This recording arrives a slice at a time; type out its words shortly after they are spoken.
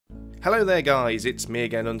Hello there guys, it's me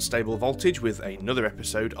again, UnstableVoltage, with another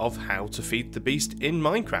episode of How to Feed the Beast in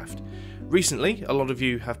Minecraft. Recently, a lot of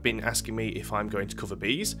you have been asking me if I'm going to cover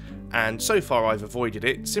bees, and so far I've avoided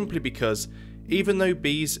it simply because even though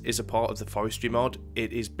bees is a part of the Forestry Mod,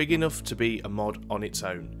 it is big enough to be a mod on its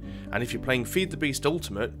own. And if you're playing Feed the Beast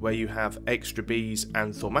Ultimate, where you have extra bees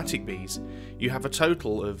and thaumatic bees, you have a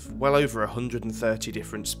total of well over 130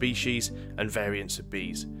 different species and variants of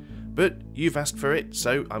bees. But you've asked for it,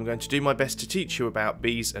 so I'm going to do my best to teach you about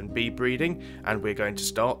bees and bee breeding, and we're going to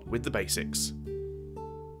start with the basics.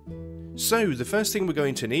 So the first thing we're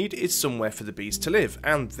going to need is somewhere for the bees to live,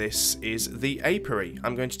 and this is the apiary.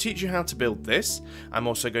 I'm going to teach you how to build this. I'm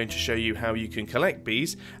also going to show you how you can collect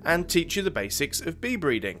bees and teach you the basics of bee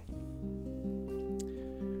breeding.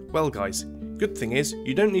 Well guys, good thing is,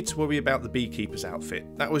 you don't need to worry about the beekeeper's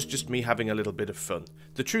outfit. That was just me having a little bit of fun.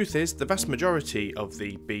 The truth is, the vast majority of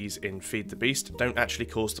the bees in Feed the Beast don't actually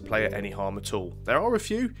cause the player any harm at all. There are a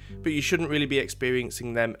few, but you shouldn't really be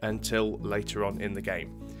experiencing them until later on in the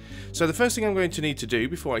game. So the first thing I'm going to need to do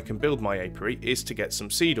before I can build my apiary is to get some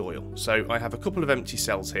seed oil. So I have a couple of empty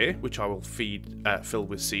cells here, which I will fill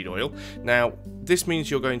with seed oil. Now, this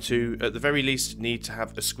means you're going to, at the very least, need to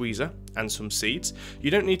have a squeezer and some seeds.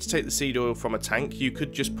 You don't need to take the seed oil from a tank. You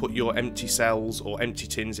could just put your empty cells or empty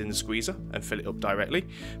tins in the squeezer and fill it up directly.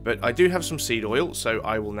 But I do have some seed oil, so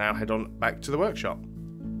I will now head on back to the workshop.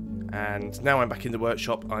 And now I'm back in the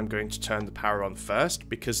workshop, I'm going to turn the power on first,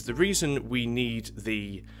 because the reason we need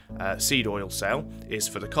the seed oil cell is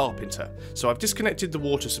for the carpenter. So I've disconnected the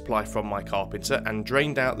water supply from my carpenter and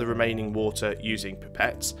drained out the remaining water using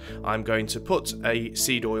pipettes. I'm going to put a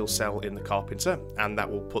seed oil cell in the carpenter, and that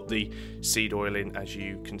will put the seed oil in, as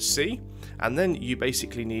you can see. And then you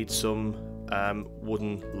basically need some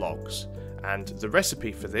wooden logs. And the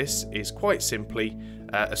recipe for this is quite simply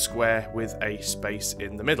a square with a space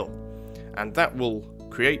in the middle. And that will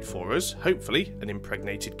create for us, hopefully, an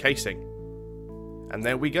impregnated casing. And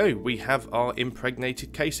there we go, we have our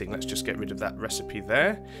impregnated casing. Let's just get rid of that recipe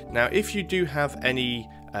there. Now, if you do have any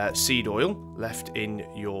seed oil left in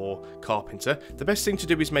your carpenter, the best thing to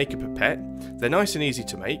do is make a pipette. They're nice and easy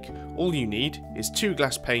to make. All you need is 2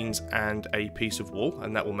 glass panes and a piece of wool,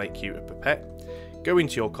 and that will make you a pipette. Go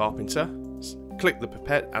into your carpenter, click the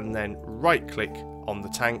pipette, and then right click on the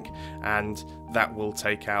tank, and that will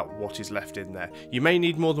take out what is left in there. You may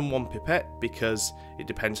need more than one pipette because it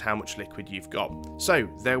depends how much liquid you've got. So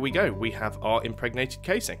there we go, we have our impregnated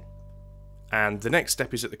casing. And the next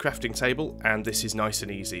step is at the crafting table, and this is nice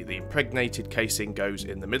and easy. The impregnated casing goes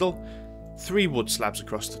in the middle, 3 wood slabs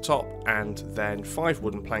across the top, and then 5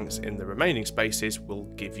 wooden planks in the remaining spaces will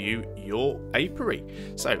give you your apiary.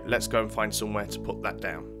 So let's go and find somewhere to put that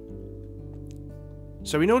down.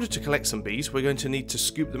 So in order to collect some bees, we're going to need to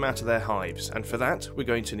scoop them out of their hives, and for that we're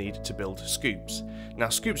going to need to build scoops. Now,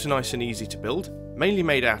 scoops are nice and easy to build, mainly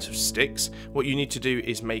made out of sticks. What you need to do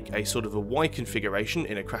is make a sort of a Y configuration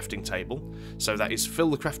in a crafting table. So that is, fill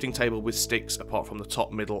the crafting table with sticks apart from the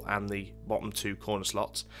top, middle and the bottom 2 corner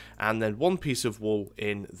slots, and then 1 piece of wool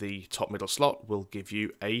in the top middle slot will give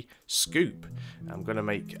you a scoop. I'm going to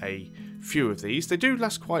make a few of these. They do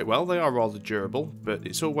last quite well, they are rather durable, but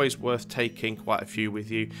it's always worth taking quite a few with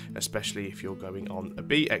you, especially if you're going on a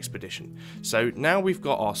bee expedition. So now we've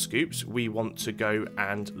got our scoops, we want to go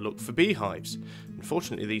and look for beehives.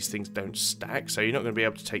 Unfortunately, these things don't stack, so you're not going to be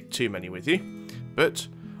able to take too many with you, but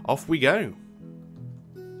off we go.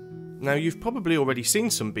 Now, you've probably already seen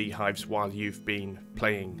some beehives while you've been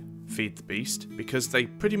playing Feed the Beast, because they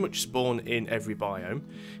pretty much spawn in every biome.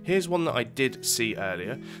 Here's one that I did see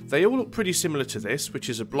earlier. They all look pretty similar to this, which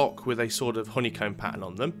is a block with a sort of honeycomb pattern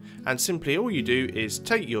on them, and simply all you do is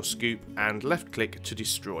take your scoop and left click to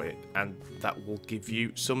destroy it, and that will give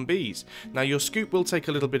you some bees. Now, your scoop will take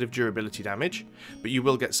a little bit of durability damage, but you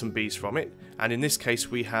will get some bees from it, and in this case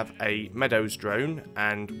we have a Meadows drone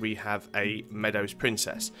and we have a Meadows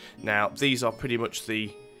princess. Now, these are pretty much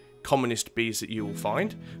the commonest bees that you will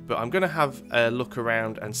find, but I'm going to have a look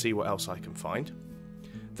around and see what else I can find.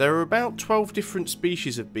 There are about 12 different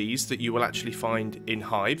species of bees that you will actually find in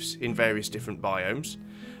hives in various different biomes,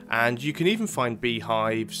 and you can even find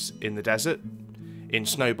beehives in the desert, in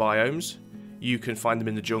snow biomes, you can find them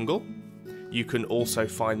in the jungle, you can also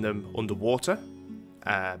find them underwater,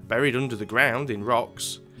 buried under the ground in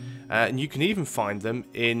rocks, and you can even find them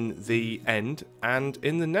in the end and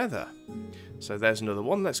in the nether. So there's another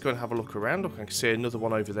one. Let's go and have a look around. Look, I can see another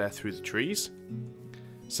one over there through the trees.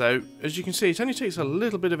 So, as you can see, it only takes a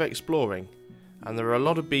little bit of exploring, and there are a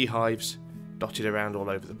lot of beehives dotted around all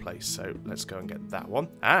over the place. So let's go and get that one.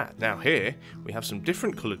 Now here we have some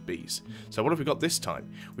different coloured bees. So what have we got this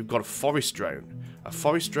time? We've got a forest drone. a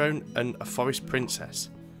forest drone and a forest princess.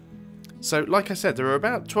 So like I said, there are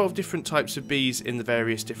about 12 different types of bees in the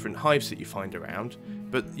various different hives that you find around,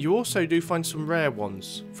 but you also do find some rare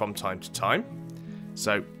ones from time to time.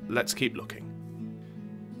 So let's keep looking.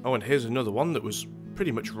 Oh, and here's another one that was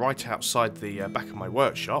pretty much right outside the back of my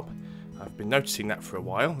workshop. I've been noticing that for a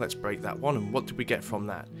while. Let's break that one, and what did we get from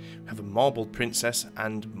that? We have a marbled princess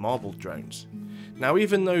and marbled drones. Now,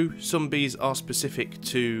 even though some bees are specific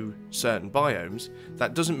to certain biomes,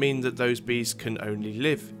 that doesn't mean that those bees can only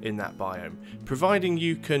live in that biome. Providing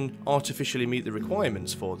you can artificially meet the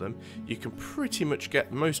requirements for them, you can pretty much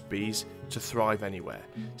get most bees to thrive anywhere.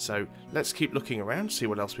 So let's keep looking around, see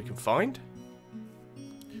what else we can find.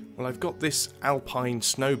 Well, I've got this alpine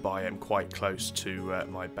snow biome quite close to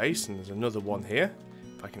my base, and there's another one here,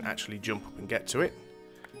 if I can actually jump up and get to it.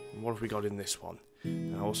 And what have we got in this one?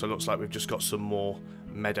 It also looks like we've just got some more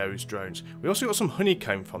meadows drones. We also got some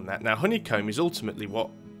honeycomb from that. Now, honeycomb is ultimately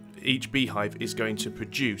what each beehive is going to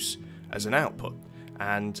produce as an output,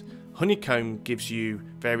 and honeycomb gives you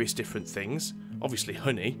various different things. Obviously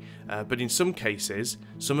honey, but in some cases,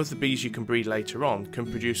 some of the bees you can breed later on can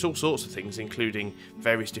produce all sorts of things, including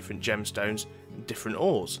various different gemstones and different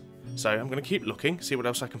ores. So I'm going to keep looking, see what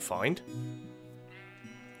else I can find.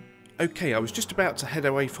 Okay, I was just about to head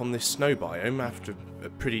away from this snow biome after a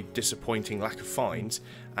pretty disappointing lack of finds,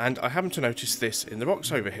 and I happened to notice this in the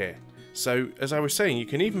rocks over here. So, as I was saying, you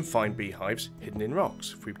can even find beehives hidden in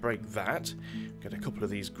rocks. If we break that, get a couple of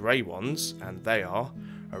these grey ones, and they are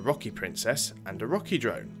a rocky princess and a rocky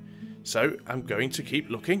drone. So I'm going to keep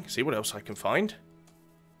looking, see what else I can find.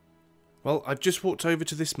 Well, I've just walked over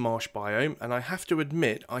to this marsh biome, and I have to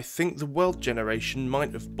admit I think the world generation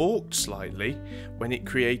might have balked slightly when it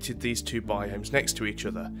created these two biomes next to each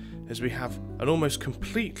other, as we have an almost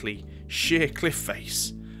completely sheer cliff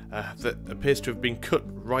face that appears to have been cut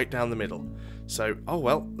right down the middle. So, oh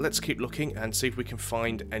well, let's keep looking and see if we can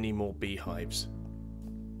find any more beehives.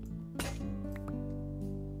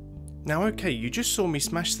 Now okay, you just saw me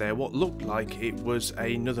smash there what looked like it was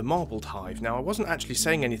another marbled hive. Now I wasn't actually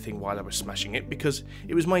saying anything while I was smashing it because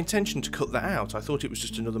it was my intention to cut that out. I thought it was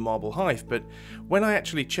just another marble hive, but when I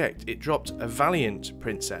actually checked, it dropped a valiant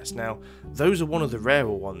princess. Now those are one of the rarer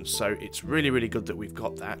ones, so it's really good that we've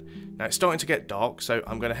got that. Now it's starting to get dark, so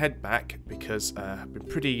I'm going to head back because I've been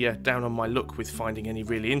pretty down on my luck with finding any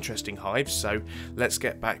really interesting hives, so let's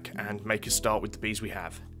get back and make a start with the bees we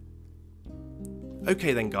have.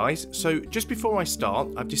 Okay then guys, so just before I start,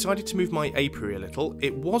 I've decided to move my apiary a little.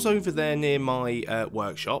 It was over there near my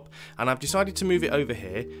workshop, and I've decided to move it over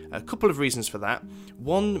here. A couple of reasons for that.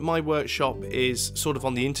 One, my workshop is sort of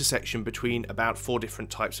on the intersection between about 4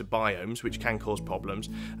 different types of biomes, which can cause problems.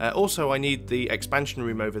 Also, I need the expansion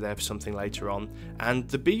room over there for something later on, and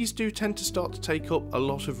the bees do tend to start to take up a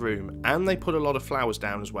lot of room, and they put a lot of flowers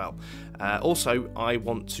down as well. Also, I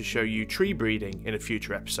want to show you tree breeding in a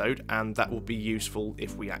future episode, and that will be useful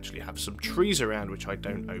if we actually have some trees around, which I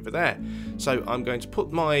don't over there. So I'm going to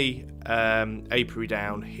put my apiary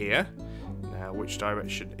down here. Now, which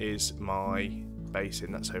direction is my base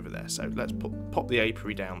in? That's over there. So let's pop the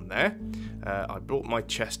apiary down there. I brought my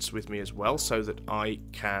chests with me as well so that I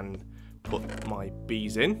can put my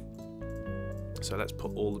bees in. So let's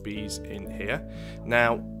put all the bees in here.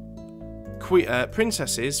 Now,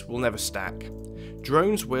 princesses will never stack.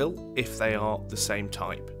 Drones will if they are the same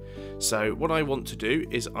type. So what I want to do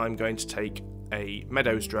is I'm going to take a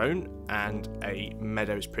meadows drone and a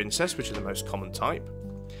meadows princess, which are the most common type.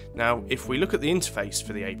 Now, if we look at the interface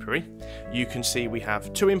for the apiary, you can see we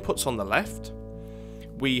have 2 inputs on the left,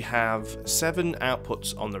 we have 7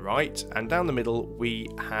 outputs on the right, and down the middle we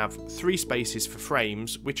have 3 spaces for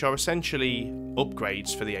frames, which are essentially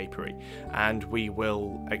upgrades for the apiary, and we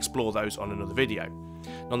will explore those on another video.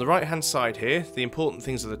 On the right hand side here, the important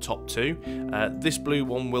things are the top 2. This blue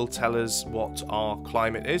one will tell us what our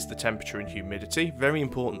climate is, the temperature and humidity, very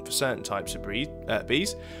important for certain types of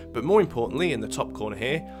bees, but more importantly in the top corner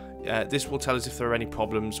here, this will tell us if there are any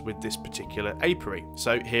problems with this particular apiary.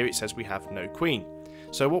 So here it says we have no queen.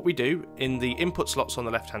 So what we do, in the input slots on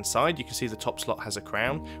the left hand side, you can see the top slot has a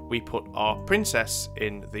crown. We put our princess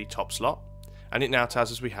in the top slot, and it now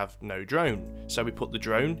tells us we have no drone. So we put the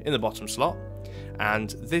drone in the bottom slot, and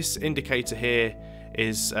this indicator here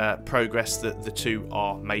is progress that the 2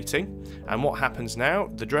 are mating. And what happens now,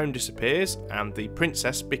 the drone disappears and the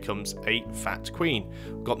princess becomes a fat queen.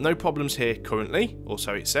 Got no problems here currently, or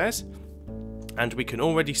so it says, and we can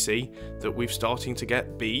already see that we're starting to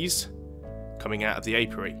get bees coming out of the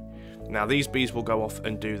apiary. Now these bees will go off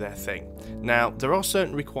and do their thing. Now there are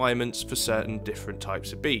certain requirements for certain different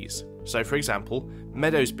types of bees. So for example,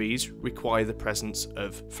 meadows bees require the presence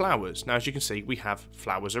of flowers. Now as you can see, we have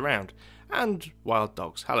flowers around. And wild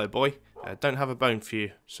dogs. Hello boy. Don't have a bone for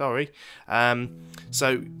you, sorry.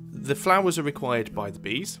 So the flowers are required by the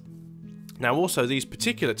bees. Now also these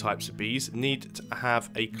particular types of bees need to have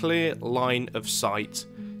a clear line of sight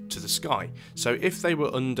to the sky. So if they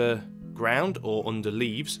were underground or under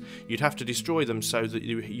leaves, you'd have to destroy them so that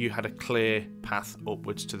you had a clear path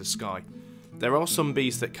upwards to the sky. There are some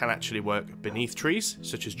bees that can actually work beneath trees,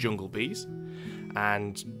 such as jungle bees.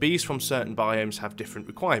 And bees from certain biomes have different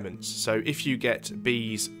requirements. So if you get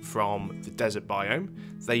bees from the desert biome,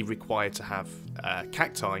 they require to have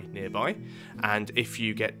cacti nearby, and if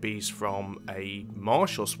you get bees from a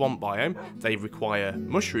marsh or swamp biome, they require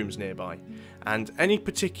mushrooms nearby. And any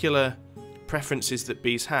particular preferences that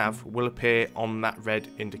bees have will appear on that red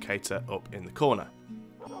indicator up in the corner.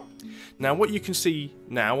 Now what you can see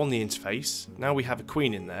now on the interface, now we have a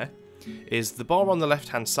queen in there, is the bar on the left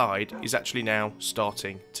hand side is actually now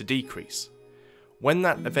starting to decrease. When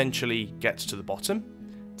that eventually gets to the bottom,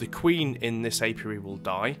 the queen in this apiary will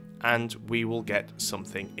die and we will get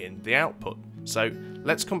something in the output. So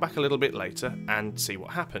let's come back a little bit later and see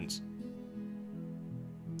what happens.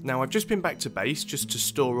 Now I've just been back to base just to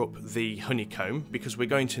store up the honeycomb because we're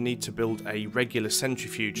going to need to build a regular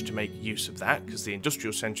centrifuge to make use of that because the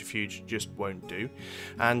industrial centrifuge just won't do.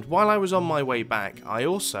 And while I was on my way back, I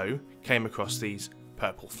also came across these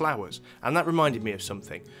purple flowers, and that reminded me of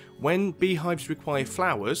something. When beehives require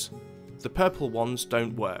flowers, the purple ones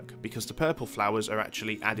don't work because the purple flowers are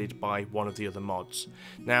actually added by one of the other mods.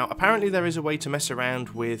 Now apparently there is a way to mess around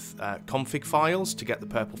with config files to get the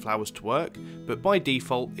purple flowers to work, but by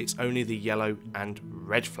default it's only the yellow and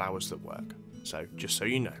red flowers that work. So just so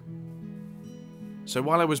you know. So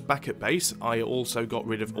while I was back at base, I also got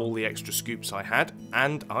rid of all the extra scoops I had,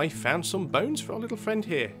 and I found some bones for our little friend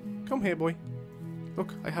here. Come here boy.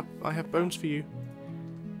 Look, I have bones for you.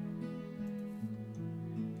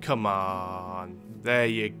 Come on, there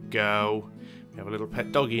you go. We have a little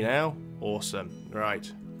pet doggy now. Awesome.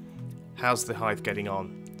 Right. How's the hive getting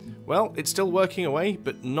on? Well, it's still working away,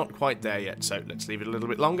 but not quite there yet, so let's leave it a little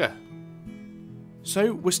bit longer.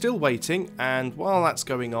 So we're still waiting, and while that's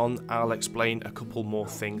going on, I'll explain a couple more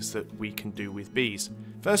things that we can do with bees.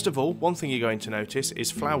 First of all, one thing you're going to notice is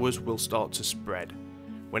flowers will start to spread.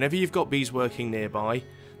 Whenever you've got bees working nearby,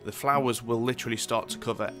 the flowers will literally start to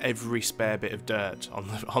cover every spare bit of dirt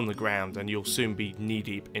on the ground, and you'll soon be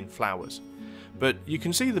knee-deep in flowers. But you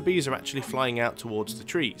can see the bees are actually flying out towards the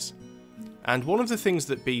trees. And one of the things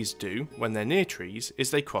that bees do when they're near trees is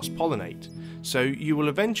they cross-pollinate. So you will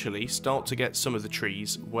eventually start to get some of the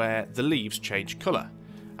trees where the leaves change colour,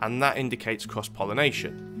 and that indicates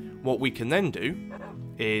cross-pollination. What we can then do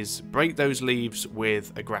is break those leaves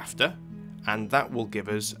with a grafter, and that will give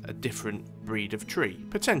us a different breed of tree,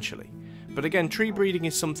 potentially. But again, tree breeding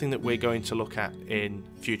is something that we're going to look at in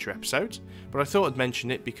future episodes, but I thought I'd mention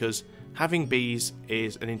it because having bees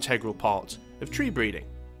is an integral part of tree breeding.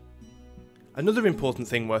 Another important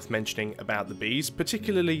thing worth mentioning about the bees,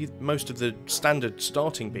 particularly most of the standard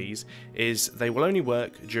starting bees, is they will only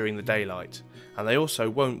work during the daylight, and they also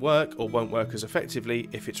won't work as effectively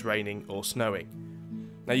if it's raining or snowing.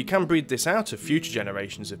 Now you can breed this out of future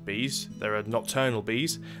generations of bees. There are nocturnal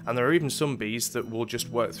bees, and there are even some bees that will just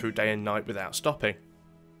work through day and night without stopping.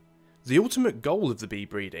 The ultimate goal of the bee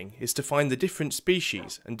breeding is to find the different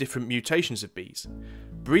species and different mutations of bees,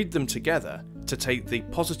 breed them together to take the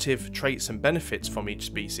positive traits and benefits from each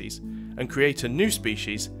species, and create a new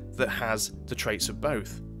species that has the traits of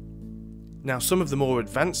both. Now some of the more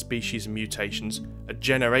advanced species and mutations are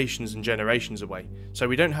generations and generations away, so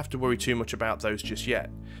we don't have to worry too much about those just yet,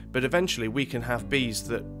 but eventually we can have bees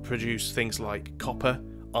that produce things like copper,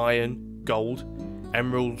 iron, gold,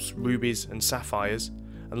 emeralds, rubies and sapphires,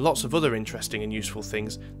 and lots of other interesting and useful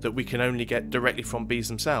things that we can only get directly from bees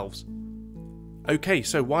themselves. Okay,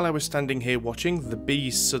 so while I was standing here watching, the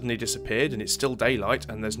bees suddenly disappeared, and it's still daylight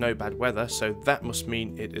and there's no bad weather, so that must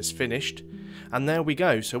mean it is finished. And there we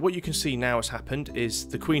go. So what you can see now has happened is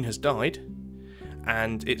the queen has died,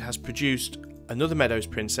 and it has produced another meadows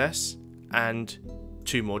princess and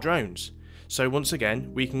 2 more drones. So once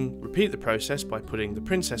again, we can repeat the process by putting the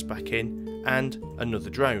princess back in and another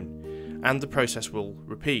drone, and the process will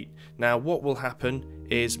repeat. Now what will happen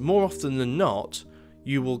is, more often than not,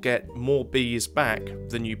 you will get more bees back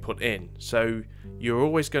than you put in, so you're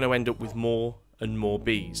always going to end up with more and more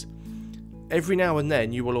bees. Every now and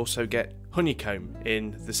then you will also get honeycomb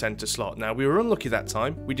in the centre slot. Now we were unlucky that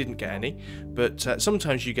time, we didn't get any, but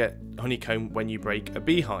sometimes you get honeycomb when you break a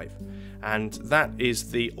beehive, and that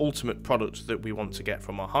is the ultimate product that we want to get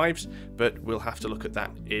from our hives, but we'll have to look at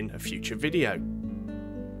that in a future video.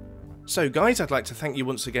 So guys, I'd like to thank you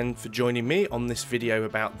once again for joining me on this video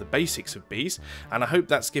about the basics of bees, and I hope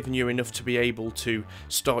that's given you enough to be able to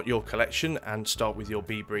start your collection and start with your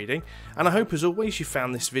bee breeding. And I hope as always you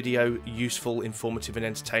found this video useful, informative and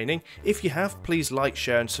entertaining. If you have, please like,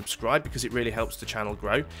 share and subscribe because it really helps the channel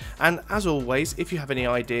grow. And as always, if you have any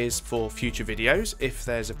ideas for future videos, if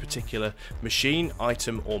there's a particular machine,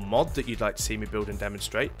 item or mod that you'd like to see me build and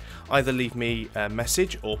demonstrate, either leave me a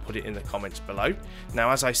message or put it in the comments below. Now,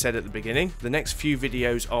 as I said at the beginning, the next few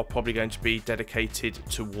videos are probably going to be dedicated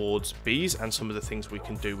towards bees and some of the things we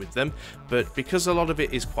can do with them, but because a lot of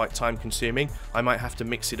it is quite time consuming, I might have to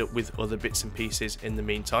mix it up with other bits and pieces in the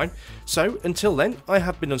meantime. So until then, I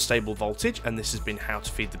have been UnstableVoltage and this has been How to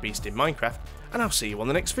Feed the Beast in Minecraft, and I'll see you on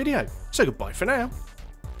the next video. So goodbye for now.